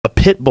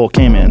pit bull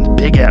came in,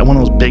 one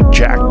of those big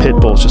jack pit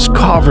bulls, just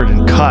covered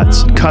in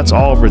cuts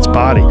all over its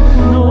body.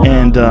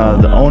 And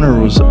the owner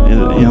was,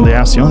 they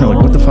asked the owner,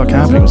 like, what the fuck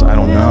happened? He goes, I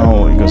don't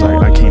know. He goes,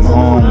 I came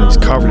home, and he's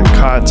covered in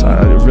cuts.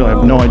 I really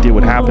have no idea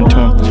what happened to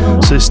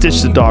him. So they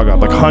stitched the dog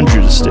up, like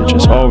hundreds of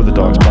stitches all over the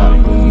dog's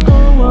body.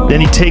 Then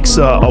he takes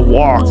a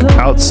walk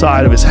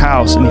outside of his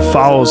house, and he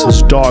follows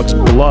his dog's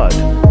blood.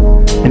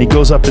 And he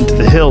goes up into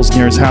the hills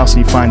near his house,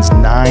 and he finds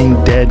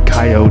 9 dead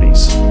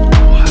coyotes.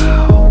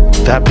 Wow.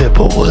 That pit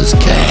bull was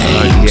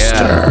gangster.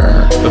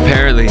 Yeah,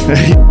 apparently.